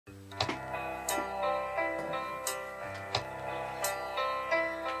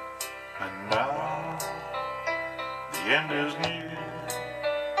is near,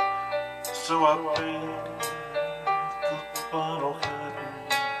 so I paid the final curtain.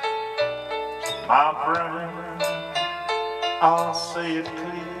 My friend, I'll say it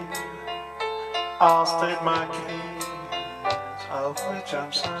clear, I'll state my case, of which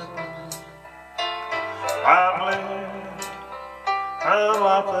I'm certain. I've lived a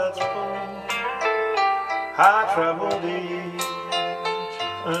life that's full. I traveled each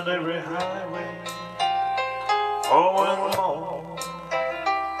and every highway. Oh, and more,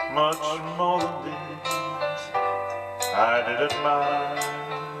 much more than this, I did it my way.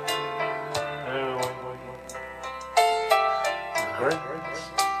 Regrets,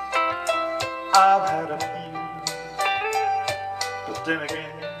 I've had a few, but then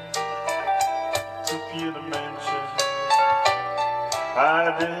again, too few to mention. I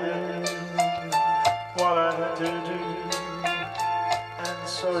did what I had to do, and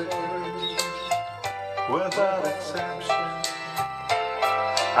so it proved, without exception.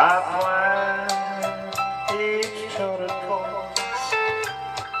 I planned each charted course,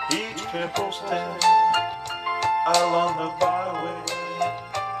 each careful step along the byway,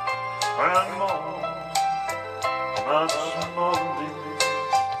 and more, much more than this,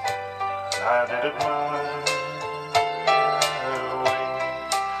 I did it my way.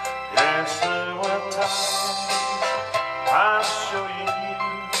 Yes, there were times, I'm sure you knew,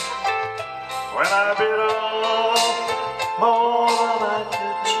 when I bit off more than I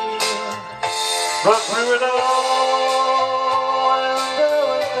could chew. But through it all, and there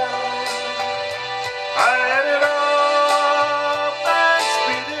was time, I had it up and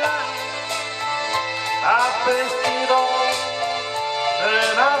speed it out. I faced it all,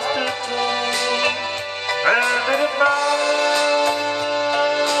 and I stood tall, and did it my way.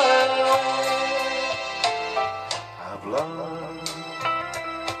 I've loved,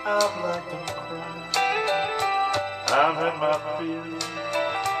 I've let them cry, I've had my fill,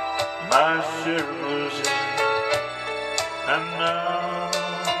 my share of losing, and now,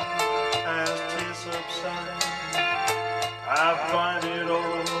 as tears subside, I find it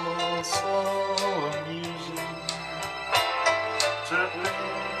all so amusing to think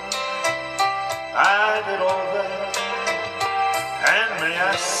I did all that, and may I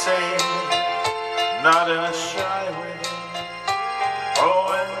say, not in a shy way.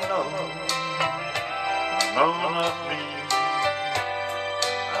 Oh, and no, not me,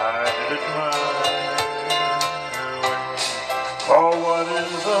 I did it my way. For what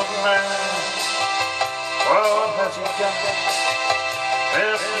is a man, what has he got,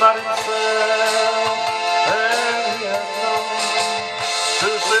 if not himself, and he has known to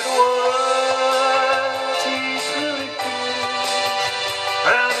say the words he truly feels,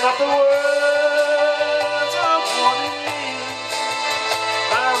 and not the words of what he means.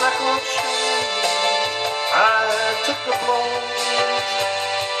 My record shows I took the blows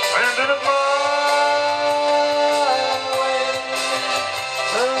and did it my way.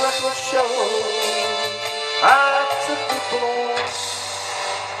 The record shows